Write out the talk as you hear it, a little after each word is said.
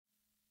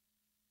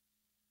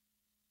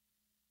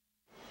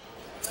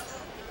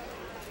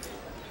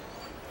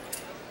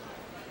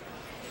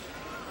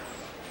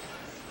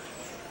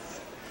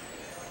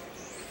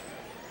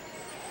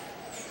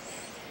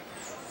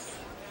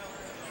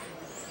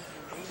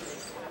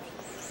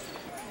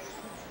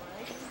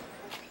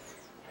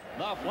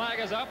The flag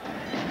is up,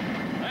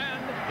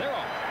 and they're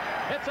off.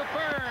 It's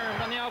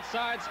Affirmed on the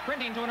outside,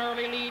 sprinting to an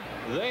early lead.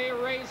 They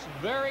race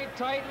very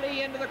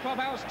tightly into the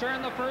clubhouse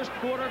turn the first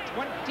quarter,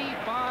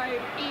 25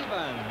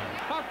 even.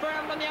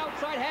 Affirmed on the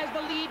outside has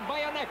the lead by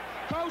a neck.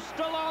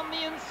 Coastal on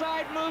the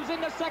inside moves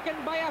into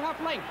second by a half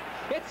length.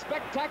 It's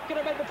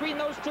spectacular bit between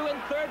those two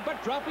in third,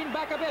 but dropping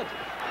back a bit.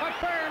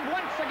 Affirmed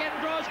once again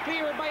draws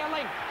clear by a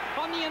length.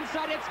 On the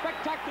inside, it's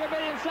spectacular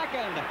bit in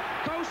second.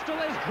 Coastal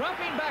is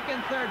dropping back in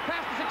third,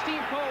 past the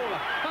 16th pole.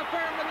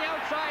 Affirmed on the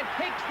outside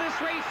takes this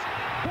race.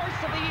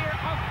 Horse of the year,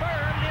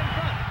 Affirmed in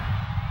front.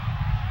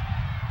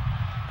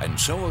 And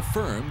so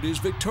Affirmed is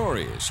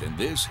victorious in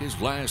this, his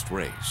last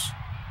race.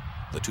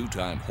 The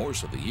two-time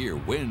Horse of the Year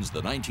wins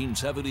the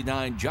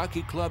 1979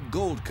 Jockey Club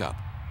Gold Cup,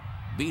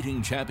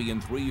 beating champion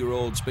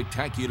 3-year-old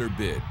Spectacular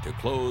Bid to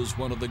close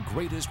one of the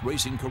greatest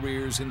racing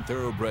careers in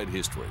thoroughbred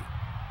history.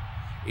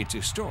 It's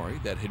a story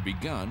that had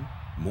begun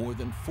more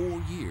than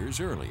 4 years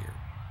earlier.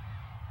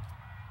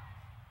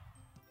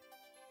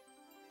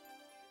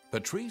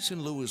 Patrice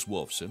and Louis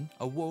Wolfson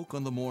awoke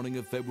on the morning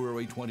of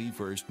February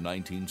 21st,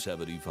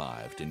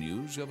 1975 to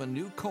news of a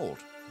new colt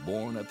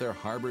born at their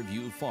Harbor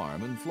View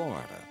farm in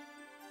Florida.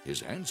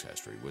 His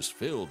ancestry was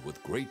filled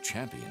with great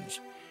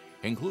champions,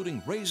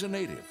 including Ray's a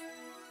Native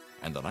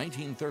and the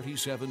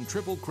 1937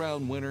 Triple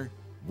Crown winner,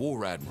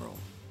 War Admiral.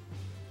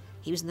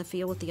 He was in the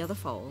field with the other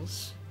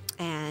foals,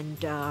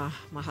 and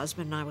my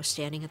husband and I were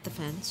standing at the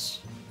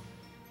fence,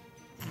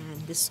 and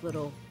this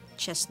little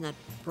chestnut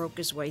broke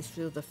his way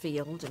through the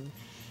field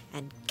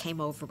and came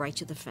over right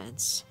to the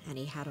fence, and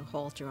he had a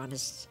halter on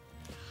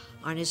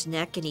his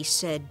neck, and he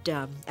said,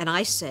 and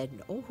I said,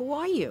 "Oh, who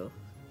are you?"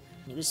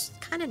 And he was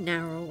kind of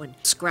narrow and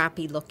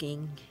scrappy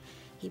looking.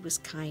 He was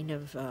kind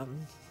of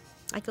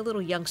like a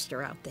little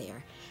youngster out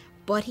there,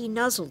 but he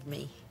nuzzled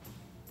me,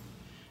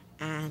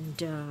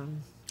 and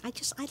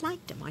I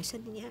liked him. I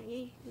said,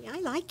 yeah, I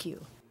like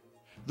you.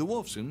 The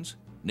Wolfsons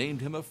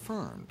named him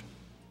Affirmed,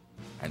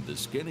 and the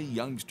skinny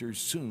youngster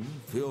soon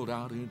filled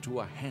out into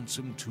a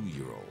handsome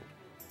 2-year-old.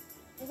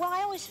 Well,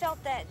 I always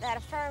felt that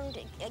Affirmed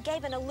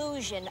gave an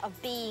illusion of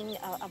being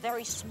a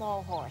very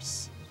small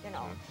horse, you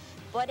know.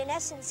 But in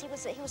essence, he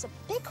was a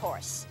big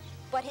horse.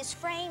 But his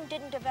frame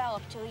didn't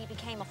develop till he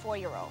became a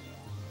 4-year-old.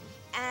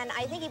 And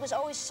I think he was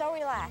always so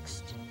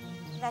relaxed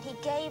that he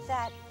gave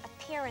that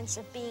appearance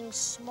of being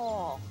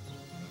small.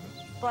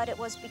 But it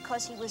was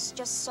because he was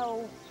just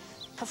so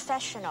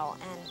professional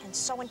and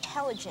so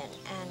intelligent,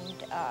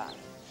 and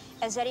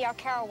as Eddie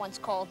Arcaro once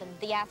called him,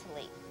 the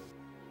athlete.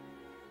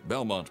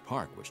 Belmont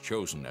Park was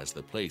chosen as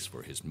the place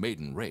for his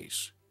maiden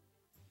race.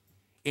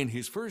 In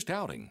his first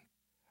outing,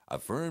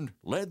 Affirmed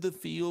led the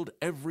field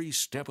every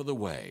step of the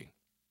way.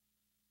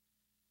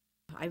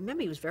 I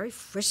remember he was very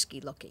frisky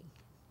looking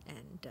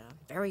and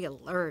very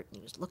alert, and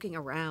he was looking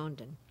around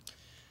and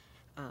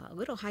a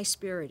little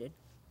high-spirited.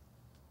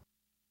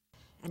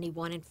 And he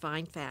won in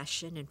fine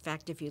fashion. In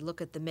fact, if you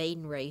look at the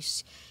maiden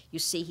race, you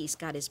see he's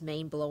got his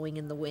mane blowing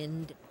in the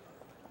wind.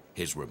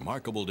 His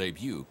remarkable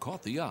debut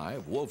caught the eye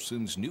of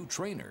Wolfson's new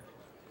trainer.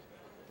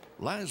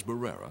 Laz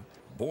Barrera,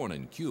 born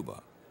in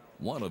Cuba,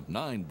 one of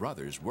 9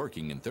 brothers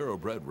working in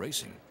thoroughbred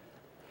racing,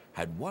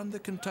 had won the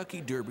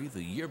Kentucky Derby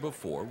the year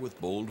before with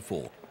Bold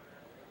Foal.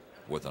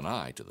 With an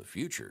eye to the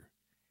future,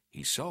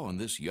 he saw in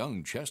this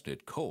young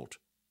chestnut colt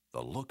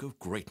the look of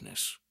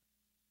greatness.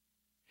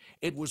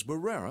 It was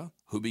Barrera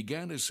who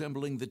began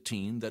assembling the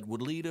team that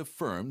would lead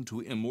Affirmed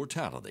to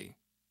immortality.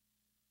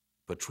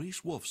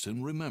 Patrice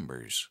Wolfson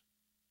remembers.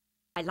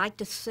 I like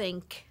to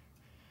think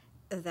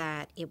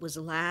that it was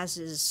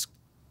Laz's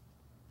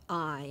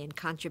eye and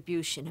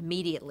contribution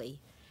immediately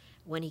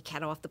when he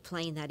got off the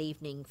plane that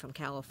evening from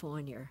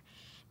California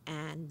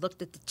and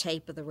looked at the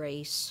tape of the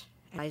race,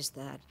 realized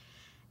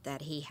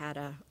that he had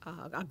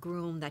a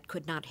groom that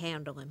could not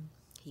handle him.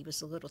 He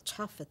was a little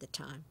tough at the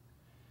time.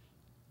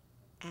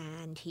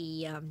 And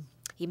he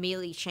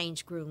immediately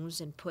changed grooms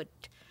and put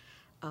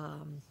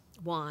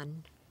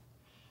Juan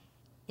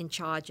in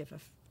charge of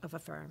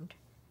Affirmed.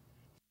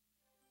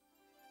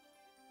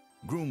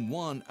 Groom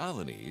Juan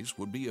Alanis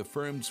would be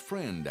Affirmed's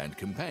friend and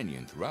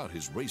companion throughout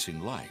his racing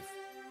life,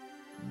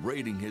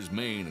 braiding his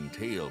mane and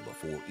tail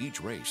before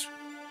each race,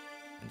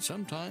 and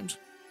sometimes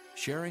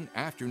sharing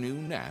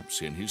afternoon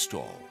naps in his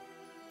stall.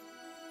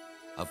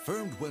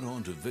 Affirmed went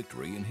on to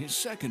victory in his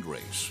second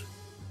race,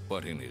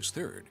 but in his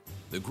third,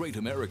 the Great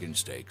American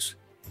Stakes,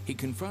 he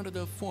confronted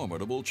a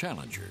formidable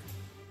challenger.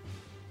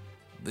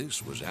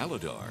 This was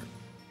Aladar,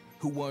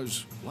 who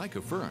was, like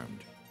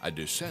Affirmed, a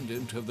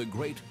descendant of the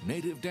great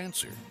native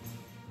dancer.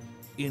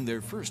 In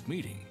their first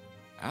meeting,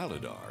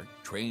 Aladar,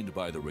 trained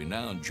by the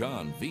renowned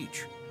John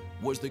Veach,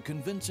 was the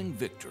convincing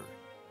victor,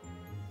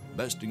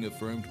 besting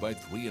Affirmed by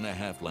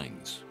 3.5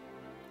 lengths.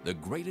 The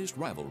greatest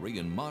rivalry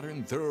in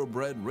modern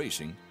thoroughbred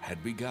racing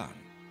had begun.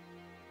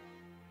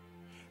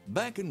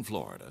 Back in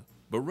Florida,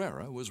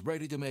 Barrera was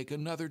ready to make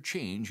another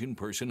change in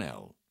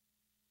personnel.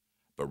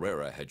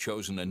 Barrera had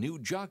chosen a new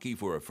jockey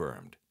for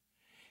Affirmed.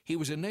 He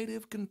was a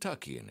native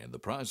Kentuckian in the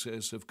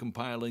process of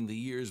compiling the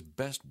year's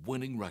best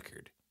winning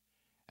record,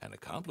 an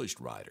accomplished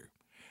rider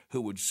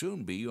who would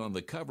soon be on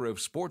the cover of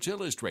Sports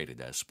Illustrated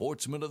as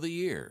Sportsman of the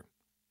Year.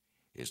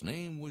 His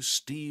name was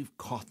Steve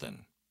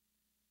Cawthon,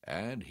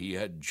 and he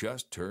had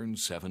just turned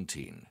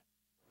 17.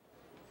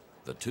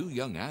 The two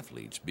young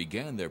athletes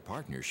began their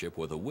partnership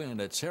with a win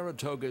at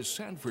Saratoga's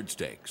Sanford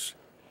Stakes,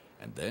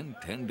 and then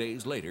 10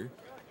 days later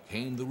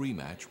came the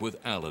rematch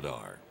with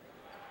Aladar.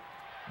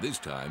 This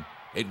time,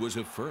 it was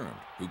Affirmed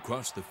who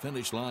crossed the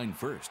finish line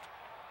first,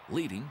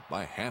 leading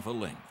by half a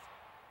length.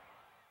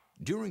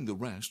 During the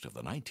rest of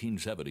the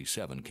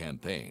 1977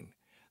 campaign,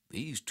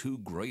 these two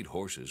great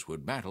horses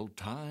would battle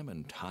time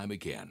and time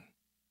again.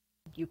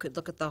 You could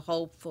look at the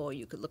Hopeful,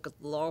 you could look at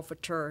the Laurel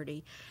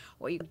Fraternity,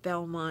 or you could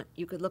Belmont,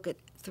 you could look at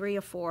 3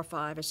 or 4 or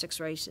 5 or 6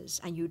 races,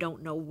 and you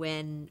don't know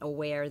when or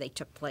where they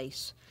took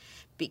place,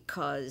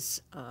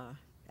 because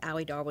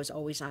Aladar was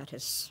always at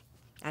his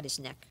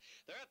neck.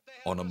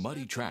 On a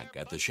muddy track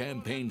at the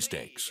Champagne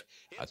Stakes,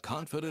 a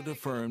confident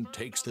Affirmed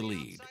takes the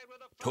lead,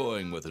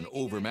 toying with an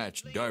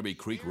overmatched Darby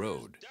Creek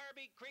Road,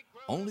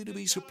 only to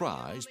be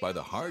surprised by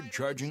the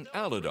hard-charging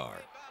Aladar,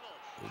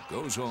 who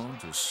goes on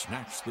to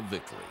snatch the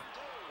victory.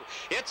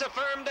 It's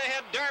Affirmed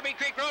ahead, Darby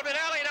Creek Road, and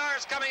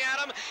Aladar's coming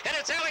at him, and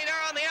it's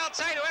Aladar on the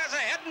outside who has a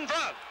head in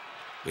front.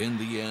 In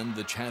the end,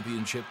 the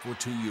championship for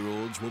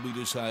 2-year-olds will be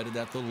decided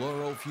at the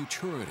Laurel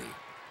Futurity.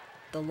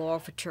 The Laurel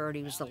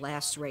Futurity was the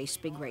last race,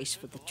 big race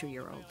for the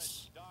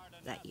 2-year-olds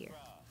that year.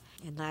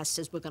 And Laz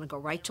says, we're going to go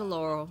right to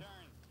Laurel.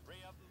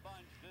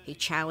 He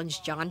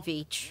challenged John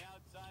Veach.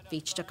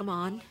 Veach took him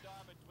on,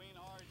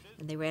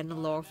 and they ran the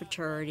Laurel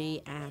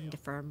Futurity, and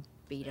Affirmed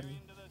beat him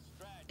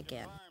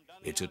again.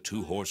 It's a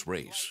 2-horse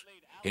race,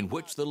 in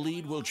which the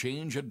lead will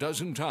change a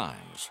dozen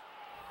times.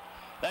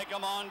 They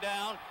come on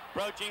down,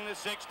 approaching the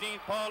 16th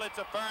pole. It's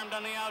Affirmed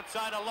on the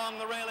outside. Along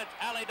the rail, it's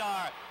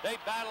Aladar. They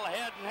battle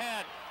head and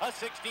head. A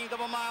 16th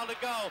of a mile to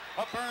go.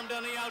 Affirmed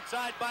on the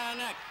outside by a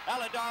neck.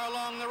 Aladar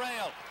along the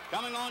rail.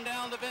 Coming on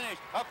down the finish.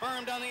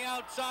 Affirmed on the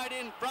outside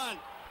in front.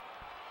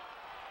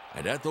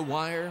 And at the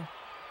wire,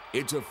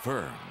 it's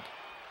Affirmed.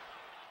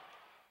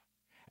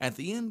 At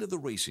the end of the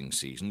racing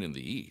season in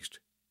the East,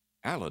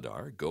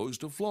 Aladar goes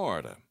to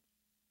Florida,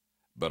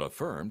 but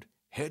Affirmed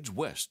heads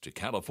west to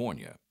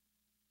California.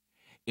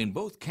 In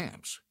both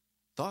camps,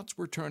 thoughts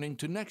were turning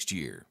to next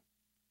year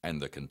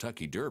and the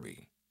Kentucky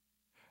Derby,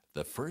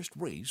 the first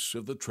race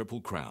of the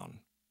Triple Crown.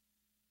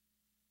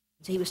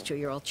 He was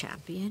 2-year-old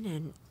champion,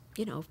 and,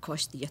 you know, of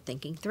course, you're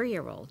thinking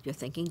 3-year-old. You're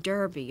thinking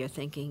Derby. You're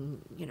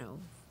thinking, you know,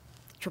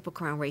 Triple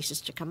Crown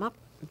races to come up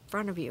in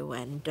front of you.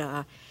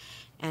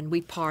 And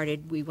we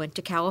parted. We went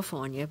to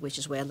California, which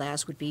is where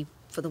Laz would be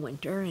for the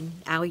winter,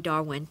 and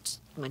Aladar went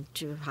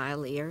to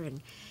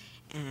Hialeah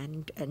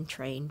and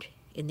trained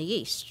in the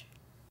East.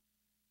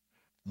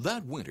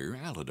 That winter,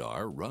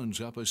 Aladar runs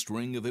up a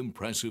string of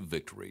impressive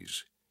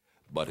victories.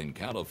 But in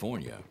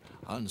California,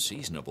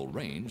 unseasonable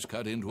rains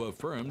cut into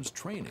Affirmed's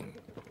training.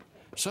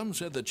 Some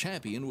said the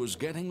champion was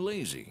getting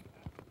lazy,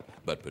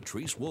 but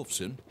Patrice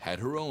Wolfson had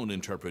her own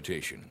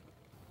interpretation.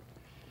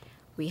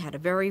 We had a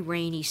very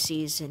rainy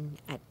season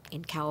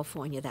in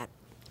California that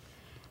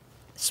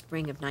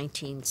spring of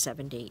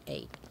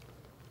 1978.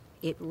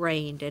 It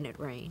rained and it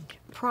rained,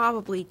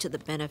 probably to the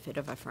benefit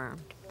of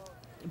Affirmed,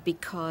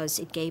 because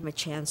it gave him a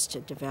chance to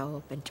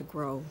develop and to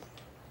grow.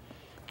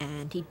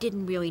 And he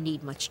didn't really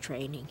need much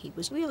training. He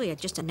was really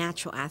just a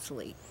natural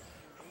athlete.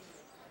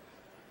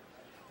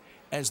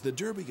 As the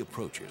Derby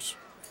approaches,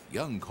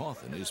 young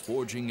Cawthon is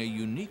forging a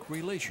unique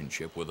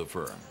relationship with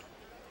Affirmed.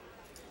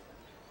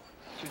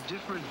 Do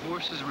different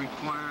horses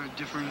require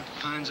different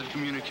kinds of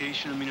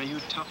communication? I mean, are you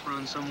tougher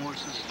on some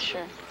horses?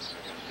 Sure.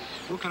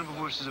 What kind of a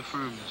horse is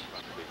Affirmed?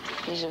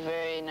 He's a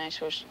very nice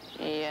horse.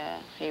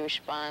 He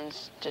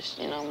responds just,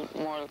 you know,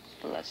 more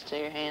or less to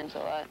your hands a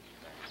lot.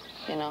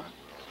 You know,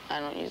 I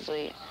don't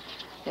usually,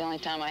 the only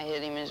time I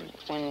hit him is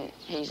when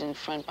he's in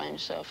front by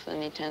himself.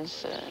 Then he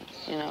tends to,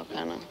 you know,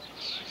 kind of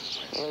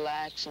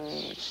relax and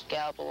just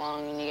gallop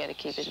along, and you got to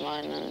keep his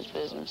mind on his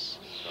business.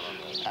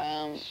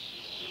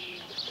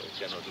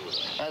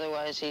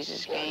 Otherwise, he's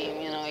his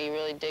game. You know, he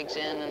really digs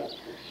in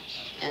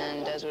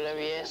and does whatever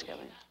you ask of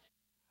him.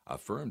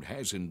 Affirmed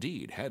has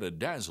indeed had a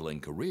dazzling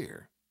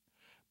career,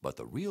 but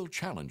the real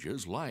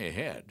challenges lie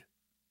ahead,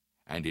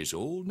 and his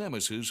old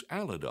nemesis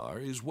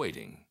Aladar is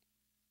waiting.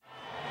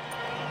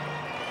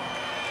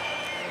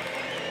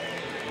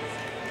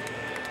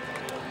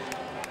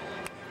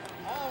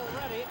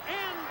 Already,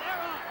 and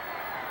they're up.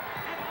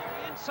 And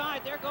on the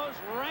inside, there goes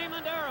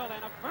Raymond Earl,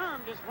 and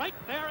Affirmed is right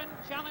there and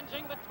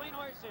challenging between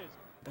horses.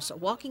 So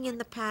walking in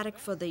the paddock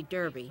for the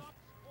Derby,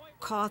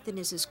 Cawthon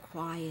is as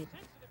quiet,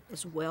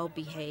 as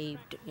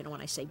well-behaved. You know,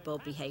 when I say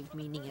well-behaved,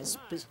 meaning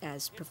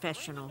as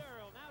professional.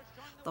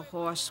 The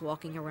horse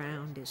walking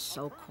around is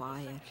so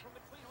quiet.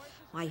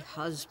 My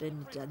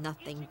husband,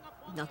 nothing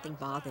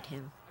bothered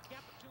him.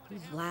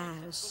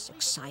 Laz,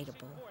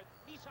 excitable.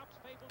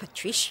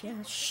 Patricia,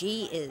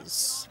 she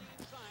is...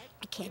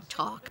 I can't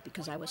talk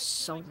because I was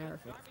so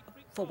nervous.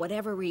 For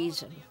whatever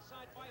reason,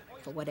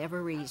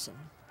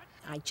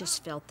 I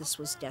just felt this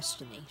was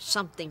destiny.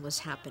 Something was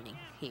happening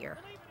here.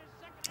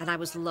 And I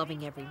was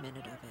loving every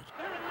minute of it.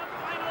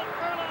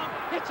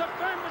 It's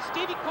Affirmed with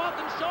Stevie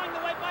Cawthon showing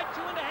the way by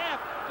 2.5.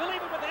 Believe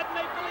It with Ed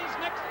Maple is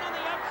next on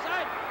the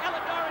outside.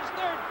 Alydar is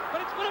third, but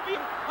it's going to be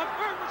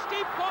Affirmed with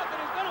Steve Cawthon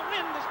is going to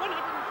win this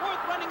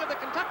 104th running of the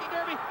Kentucky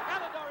Derby.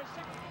 Alydar is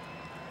second.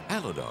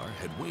 Alydar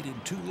had waited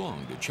too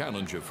long to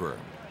challenge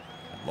Affirmed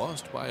and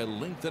lost by 1.5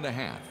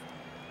 lengths.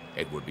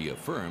 It would be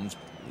Affirmed's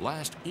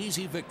last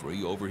easy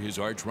victory over his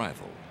arch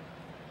rival.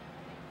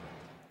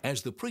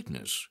 As the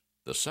Preakness,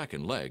 the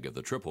second leg of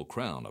the Triple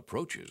Crown,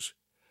 approaches,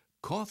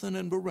 Cawthon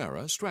and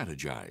Barrera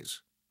strategize.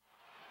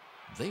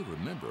 They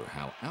remember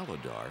how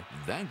Alydar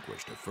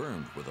vanquished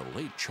Affirmed with a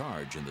late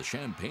charge in the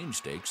Champagne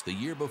Stakes the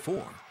year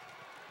before.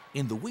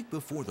 In the week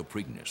before the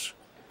Preakness,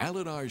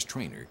 Alydar's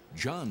trainer,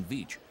 John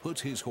Veach,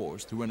 puts his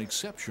horse through an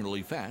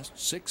exceptionally fast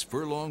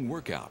 6-furlong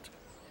workout.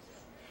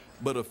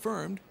 But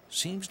Affirmed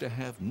seems to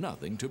have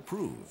nothing to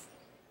prove.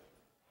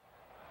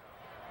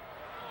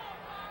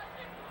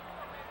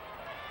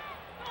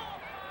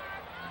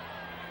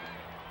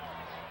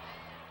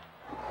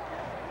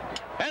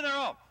 And they're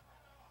off.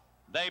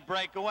 They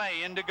break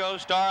away. Indigo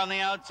Star on the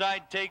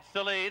outside takes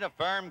the lead.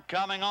 Affirmed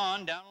coming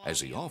on down.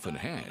 As he often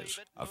has,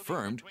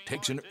 Affirmed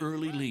takes an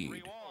early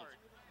lead.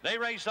 They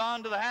race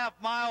on to the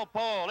half-mile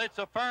pole. It's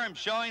Affirmed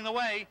showing the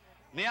way.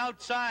 On the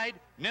outside,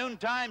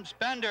 Noontime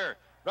Spender.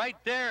 Right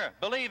there,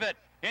 Believe It.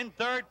 In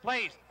third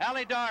place,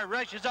 Alydar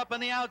rushes up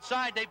on the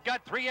outside. They've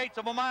got 3/8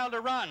 of a mile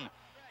to run.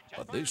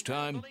 But this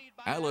time,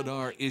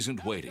 Alydar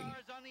isn't waiting.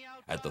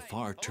 At the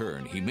far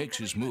turn, he makes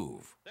his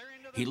move.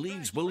 He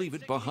leaves Believe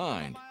It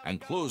behind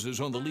and closes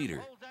on the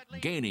leader,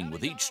 gaining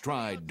with each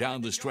stride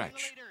down the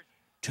stretch.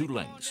 2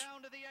 lengths,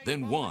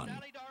 then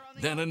 1,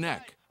 then a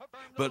neck.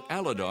 But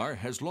Alydar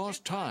has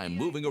lost time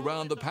moving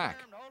around the pack,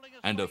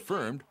 and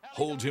Affirmed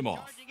holds him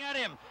off. At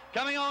him.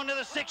 Coming on to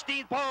the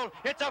 16th pole,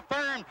 it's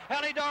Affirmed.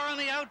 Alydar on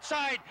the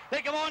outside.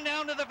 They come on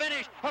down to the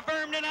finish.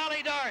 Affirmed and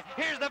Alydar.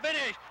 Here's the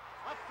finish.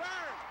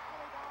 Affirmed.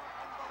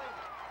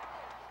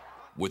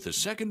 With the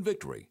second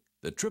victory,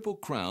 the Triple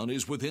Crown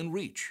is within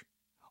reach.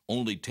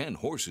 Only 10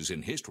 horses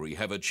in history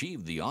have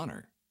achieved the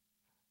honor.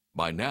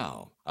 By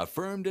now,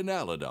 Affirmed and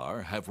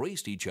Alydar have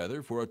raced each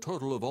other for a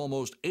total of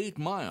almost 8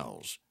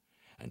 miles.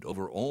 And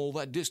over all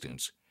that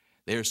distance,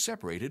 they're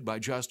separated by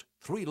just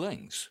 3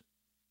 lengths.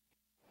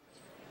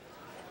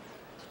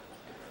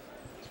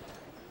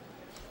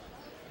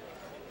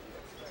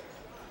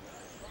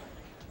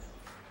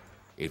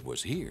 It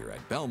was here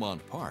at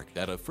Belmont Park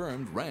that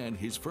Affirmed ran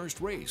his first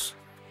race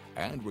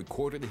and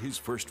recorded his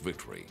first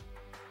victory.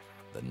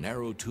 The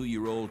narrow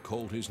 2-year-old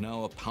colt is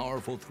now a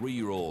powerful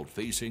 3-year-old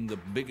facing the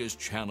biggest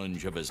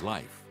challenge of his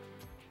life.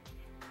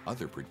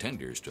 Other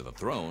pretenders to the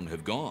throne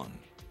have gone.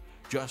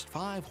 Just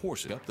 5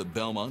 horses up the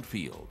Belmont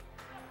field.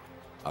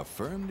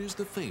 Affirmed is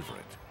the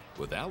favorite,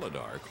 with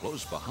Alydar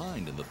close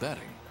behind in the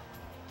betting.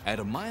 At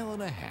 1.5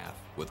 miles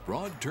with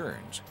broad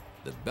turns,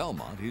 the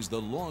Belmont is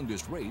the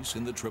longest race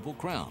in the Triple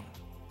Crown.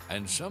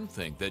 And some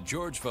think that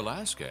George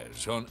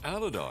Velasquez on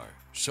Alydar,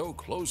 so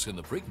close in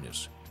the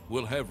Preakness,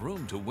 will have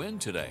room to win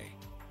today.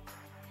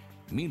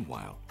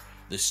 Meanwhile,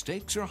 the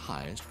stakes are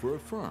highest for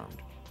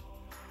Affirmed,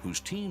 whose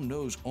team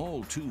knows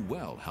all too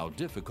well how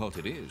difficult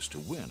it is to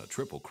win a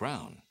Triple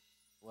Crown.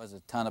 It was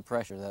a ton of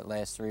pressure. That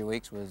last 3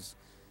 weeks was,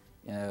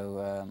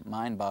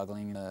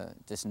 mind-boggling.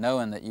 Just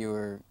knowing that you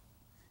were,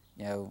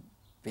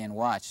 being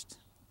watched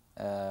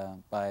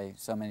by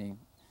so many,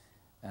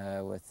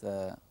 with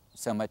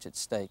so much at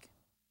stake.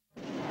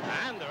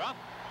 And they're up.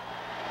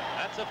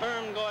 That's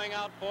Affirmed going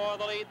out for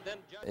the lead. Then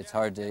it's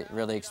hard to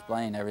really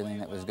explain everything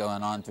that was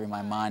going on through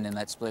my mind in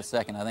that split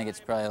second. I think it's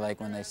probably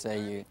like when they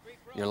say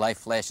your life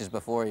flashes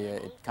before you.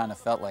 It kind of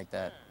felt like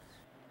that.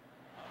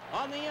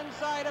 On the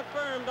inside,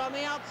 Affirmed. On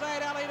the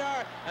outside,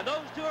 Alydar. And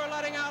those two are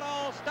letting out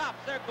all stops.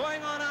 They're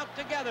going on out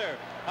together.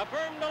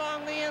 Affirmed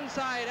along the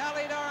inside.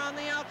 Alydar on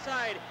the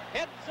outside.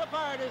 Heads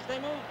apart as they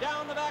move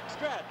down the back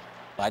stretch.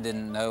 I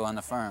didn't know on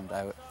Affirmed.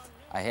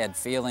 I had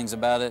feelings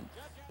about it.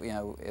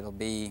 It'll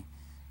be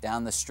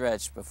down the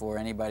stretch before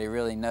anybody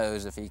really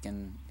knows if he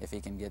can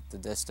get the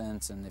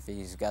distance and if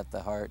he's got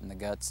the heart and the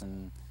guts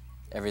and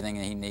everything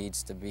that he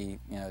needs to be,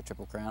 a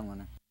Triple Crown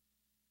winner.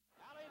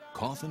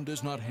 Cawthon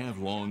does not have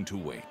long to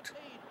wait.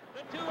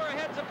 The two are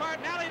heads apart,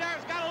 and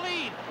Alydar's got a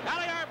lead.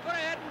 Alydar put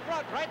ahead in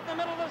front, right in the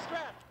middle of the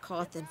stretch.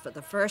 Cawthon, for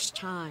the first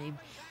time,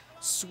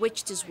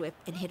 switched his whip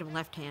and hit him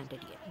left-handed.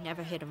 He had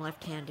never hit him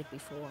left-handed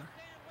before.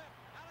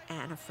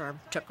 And Affirmed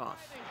took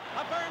off.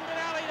 Affirmed and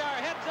Alydar,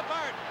 heads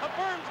apart.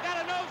 Affirmed's got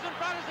a nose in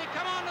front as they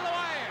come onto the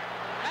wire.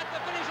 At the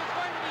finish, it's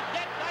going to be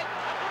dead tight.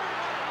 Affirmed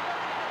won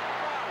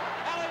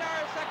it.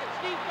 Alydar is second.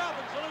 Steve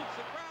Cawthon salutes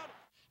the crowd.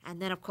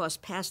 And then, of course,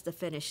 past the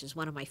finish is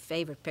one of my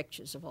favorite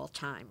pictures of all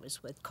time,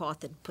 was when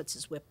Cawthon puts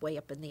his whip way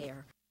up in the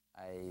air.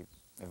 I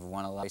have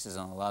won a lot of races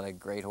on a lot of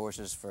great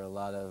horses for a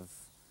lot of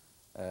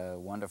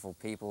wonderful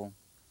people.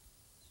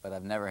 But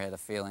I've never had a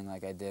feeling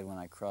like I did when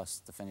I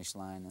crossed the finish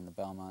line in the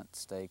Belmont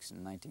Stakes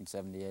in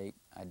 1978.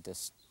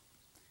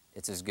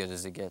 It's as good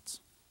as it gets.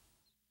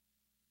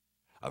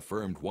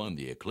 Affirmed won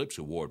the Eclipse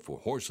Award for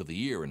Horse of the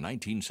Year in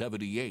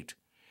 1978.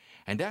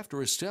 And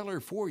after a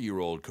stellar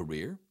 4-year-old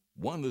career,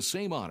 won the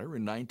same honor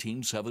in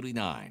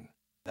 1979.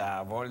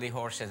 Of all the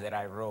horses that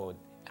I rode,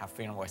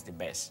 Affirmed was the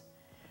best.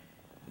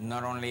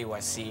 Not only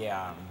was he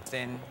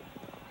thin,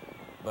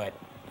 but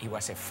he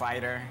was a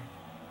fighter,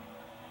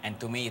 and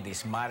to me, the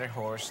smartest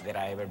horse that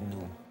I ever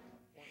knew.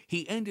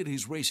 He ended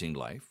his racing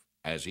life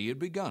as he had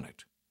begun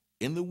it,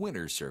 in the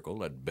winner's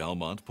circle at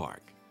Belmont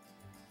Park.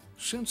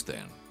 Since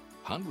then,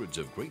 hundreds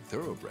of great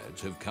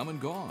thoroughbreds have come and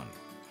gone,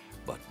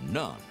 but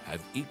none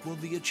have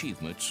equaled the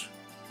achievements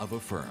of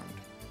Affirmed.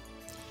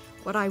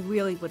 What I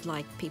really would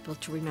like people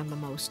to remember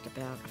most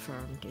about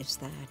Affirmed is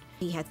that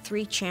he had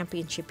 3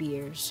 championship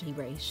years he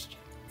raced.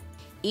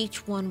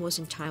 Each one was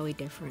entirely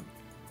different.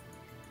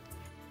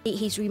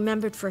 He's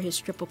remembered for his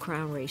Triple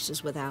Crown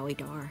races with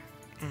Alydar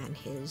and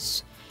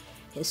his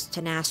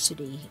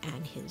tenacity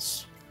and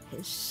his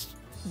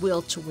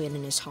will to win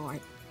in his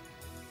heart.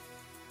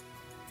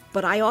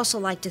 But I also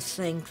like to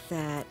think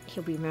that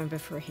he'll be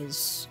remembered for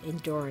his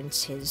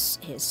endurance, his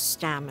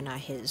stamina,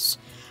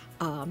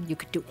 you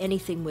could do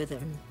anything with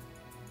him.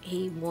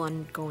 He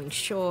won going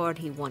short,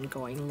 he won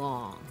going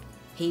long.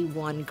 He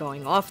won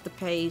going off the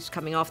pace,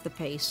 coming off the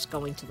pace,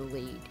 going to the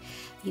lead.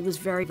 He was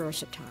very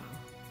versatile,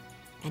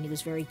 and he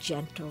was very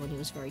gentle, and he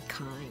was very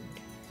kind.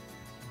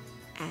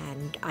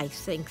 And I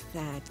think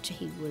that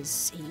he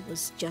was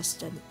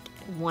just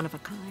one of a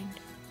kind.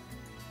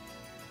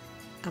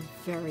 A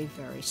very,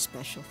 very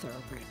special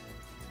thoroughbred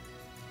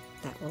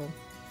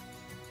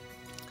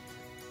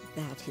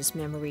that his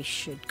memory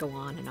should go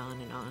on and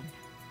on and on.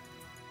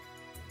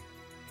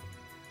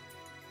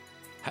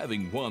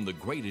 Having won the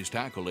greatest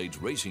accolades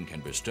racing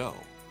can bestow,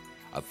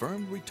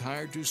 Affirmed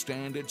retired to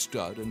stand at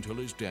stud until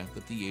his death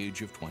at the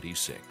age of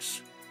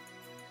 26.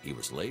 He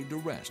was laid to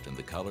rest in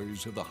the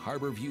colors of the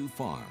Harborview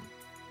Farm,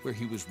 where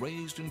he was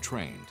raised and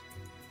trained.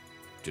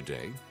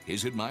 Today,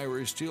 his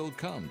admirers still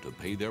come to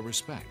pay their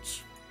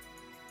respects.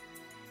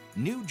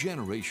 New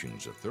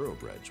generations of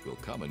thoroughbreds will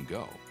come and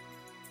go,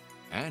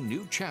 and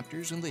new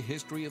chapters in the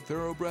history of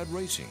thoroughbred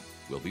racing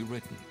will be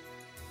written.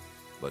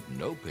 But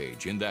no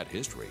page in that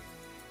history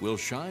will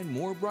shine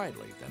more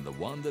brightly than the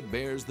one that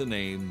bears the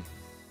name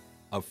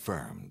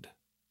Affirmed.